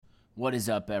What is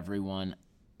up, everyone?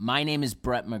 My name is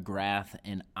Brett McGrath,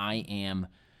 and I am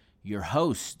your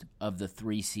host of the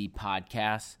 3C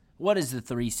Podcast. What does the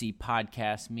 3C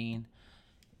Podcast mean?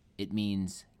 It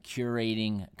means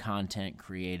curating content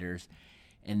creators,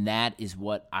 and that is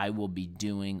what I will be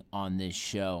doing on this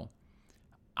show.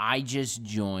 I just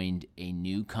joined a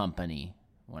new company.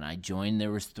 When I joined,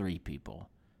 there was 3 people,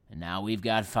 and now we've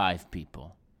got 5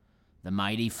 people, the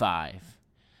Mighty 5.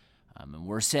 And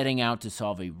we're setting out to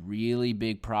solve a really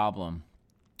big problem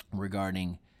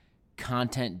regarding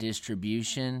content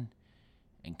distribution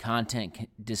and content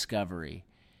discovery.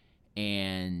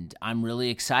 And I'm really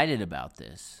excited about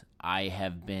this. I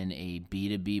have been a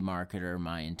B2B marketer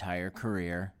my entire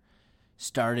career,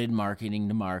 started marketing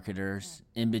to marketers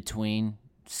in between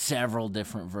several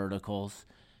different verticals,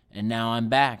 and now I'm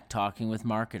back talking with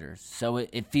marketers. So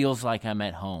it feels like I'm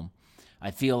at home. I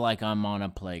feel like I'm on a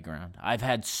playground. I've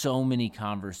had so many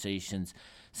conversations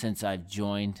since I've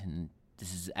joined, and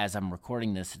this is, as I'm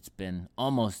recording this, it's been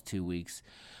almost 2 weeks,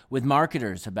 with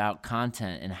marketers about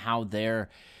content and how they're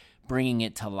bringing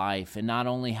it to life, and not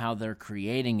only how they're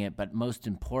creating it, but most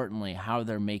importantly, how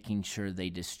they're making sure they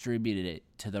distribute it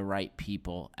to the right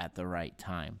people at the right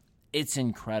time. It's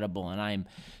incredible, and I'm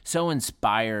so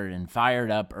inspired and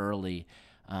fired up early.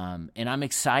 And I'm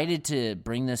excited to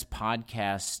bring this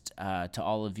podcast to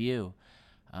all of you.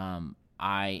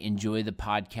 I enjoy the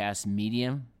podcast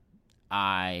medium.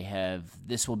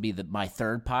 This will be my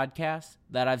 3rd podcast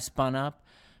that I've spun up.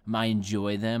 I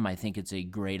enjoy them. I think it's a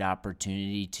great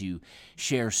opportunity to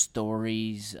share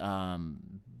stories,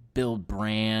 build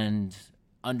brand,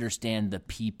 understand the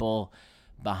people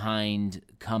behind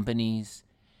companies.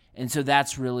 And so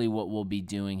that's really what we'll be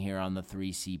doing here on the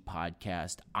 3C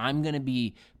Podcast. I'm going to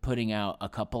be putting out a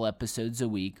couple episodes a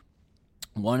week.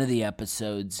 One of the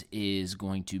episodes is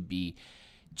going to be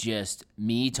just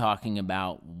me talking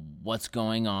about what's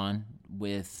going on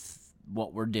with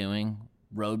what we're doing,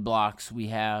 roadblocks we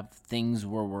have, things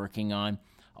we're working on.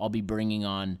 I'll be bringing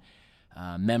on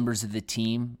members of the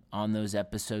team on those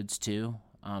episodes too.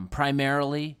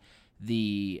 Primarily,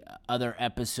 the other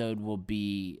episode will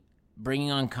be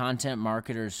bringing on content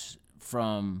marketers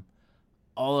from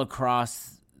all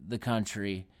across the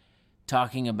country,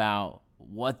 talking about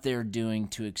what they're doing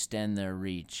to extend their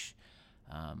reach.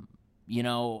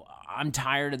 I'm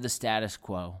tired of the status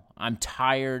quo. I'm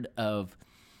tired of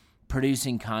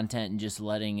producing content and just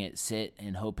letting it sit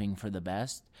and hoping for the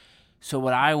best. So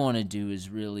what I want to do is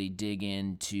really dig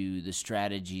into the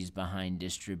strategies behind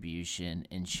distribution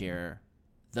and share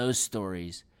those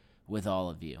stories with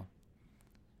all of you.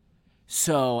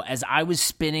 So as I was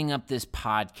spinning up this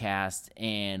podcast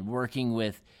and working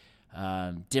with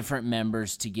different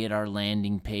members to get our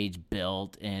landing page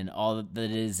built and all the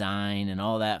design and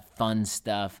all that fun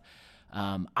stuff,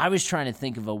 I was trying to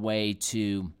think of a way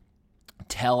to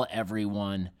tell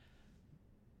everyone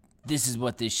this is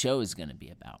what this show is going to be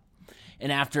about. And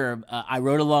after I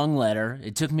wrote a long letter,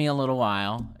 it took me a little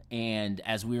while, and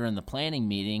as we were in the planning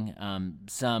meeting,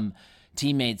 some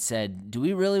teammates said, do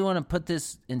we really want to put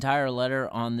this entire letter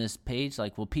on this page?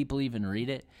 Like, will people even read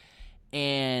it?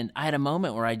 And I had a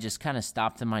moment where I just kind of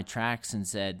stopped in my tracks and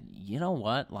said, you know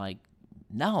what? Like,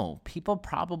 no, people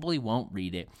probably won't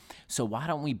read it. So why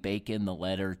don't we bake in the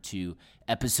letter to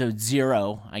episode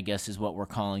 0, I guess is what we're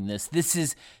calling this. This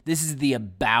is the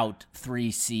About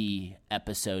 3C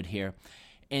episode here.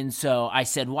 And so I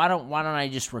said, why don't I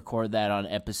just record that on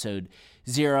episode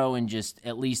 0 and just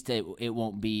at least it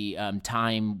won't be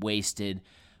time wasted.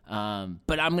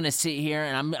 But I'm going to sit here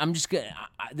and I'm just going to,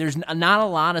 there's not a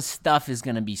lot of stuff is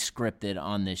going to be scripted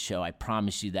on this show. I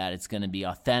promise you that. It's going to be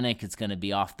authentic. It's going to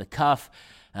be off the cuff,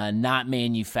 not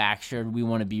manufactured. We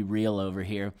want to be real over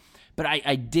here. But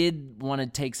I did want to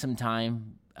take some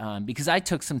time because I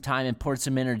took some time and poured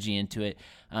some energy into it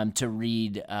to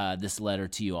read this letter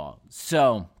to you all.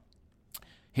 So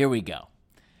here we go.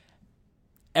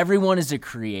 Everyone is a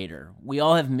creator. We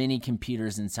all have mini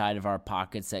computers inside of our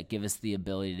pockets that give us the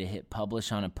ability to hit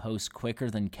publish on a post quicker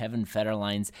than Kevin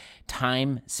Federline's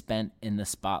time spent in the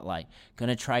spotlight. Going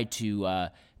to try to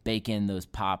bake in those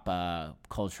pop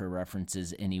culture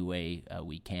references any way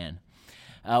we can.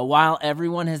 While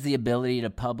everyone has the ability to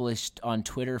publish on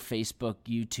Twitter, Facebook,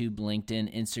 YouTube,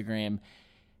 LinkedIn, Instagram,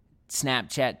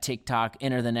 Snapchat, TikTok,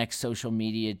 enter the next social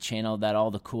media channel that all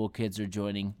the cool kids are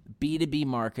joining, B2B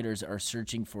marketers are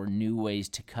searching for new ways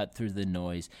to cut through the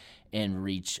noise and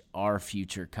reach our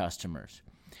future customers.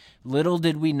 Little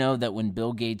did we know that when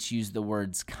Bill Gates used the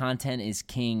words "content is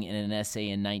king" in an essay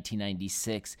in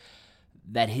 1996,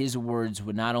 that his words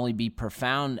would not only be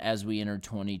profound as we enter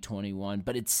 2021,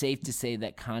 but it's safe to say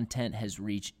that content has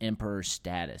reached emperor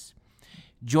status.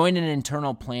 Join an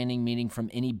internal planning meeting from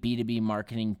any B2B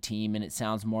marketing team, and it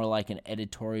sounds more like an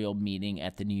editorial meeting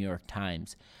at the New York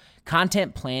Times.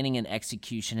 Content planning and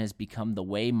execution has become the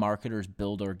way marketers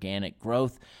build organic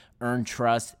growth, earn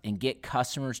trust, and get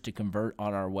customers to convert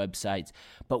on our websites,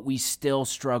 but we still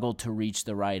struggle to reach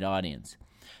the right audience.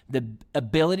 The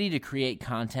ability to create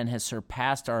content has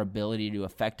surpassed our ability to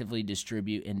effectively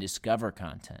distribute and discover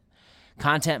content.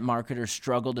 Content marketers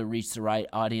struggle to reach the right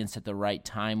audience at the right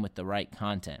time with the right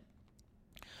content.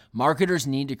 Marketers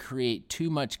need to create too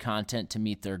much content to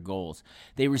meet their goals.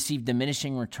 They receive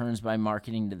diminishing returns by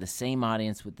marketing to the same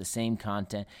audience with the same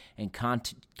content, and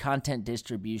content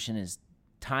distribution is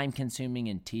time-consuming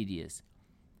and tedious.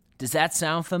 Does that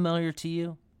sound familiar to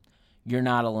you? You're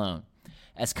not alone.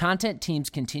 As content teams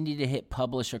continue to hit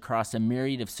publish across a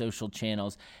myriad of social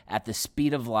channels at the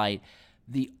speed of light,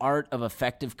 the art of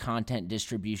effective content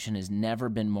distribution has never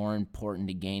been more important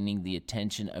to gaining the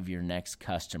attention of your next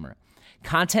customer.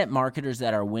 Content marketers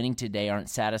that are winning today aren't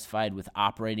satisfied with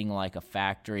operating like a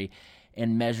factory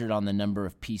and measured on the number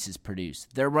of pieces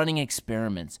produced. They're running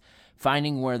experiments,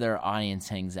 finding where their audience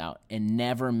hangs out, and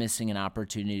never missing an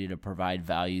opportunity to provide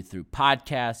value through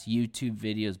podcasts, YouTube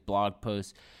videos, blog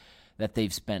posts that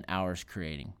they've spent hours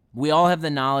creating. We all have the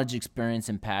knowledge, experience,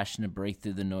 and passion to break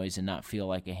through the noise and not feel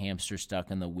like a hamster stuck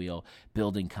in the wheel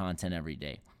building content every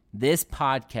day. This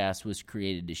podcast was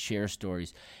created to share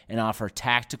stories and offer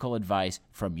tactical advice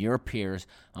from your peers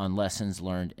on lessons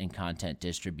learned in content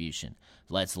distribution.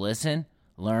 Let's listen,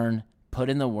 learn, put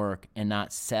in the work, and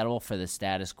not settle for the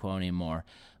status quo anymore.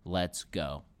 Let's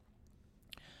go.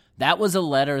 That was a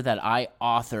letter that I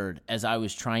authored as I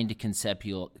was trying to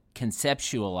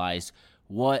conceptualize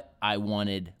what I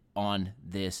wanted on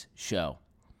this show.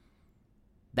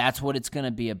 That's what it's going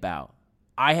to be about.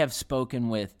 I have spoken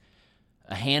with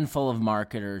a handful of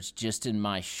marketers just in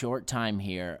my short time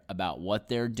here about what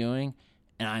they're doing,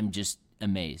 and I'm just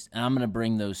amazed. And I'm going to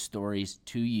bring those stories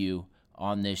to you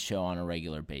on this show on a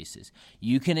regular basis.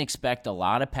 You can expect a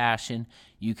lot of passion,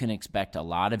 you can expect a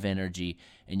lot of energy,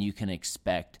 and you can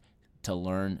expect to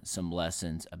learn some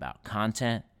lessons about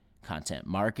content, content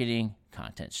marketing,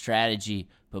 content strategy,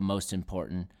 but most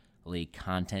importantly,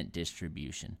 content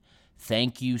distribution.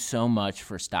 Thank you so much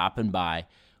for stopping by.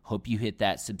 Hope you hit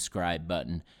that subscribe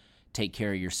button. Take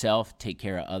care of yourself, take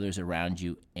care of others around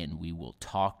you, and we will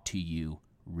talk to you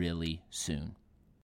really soon.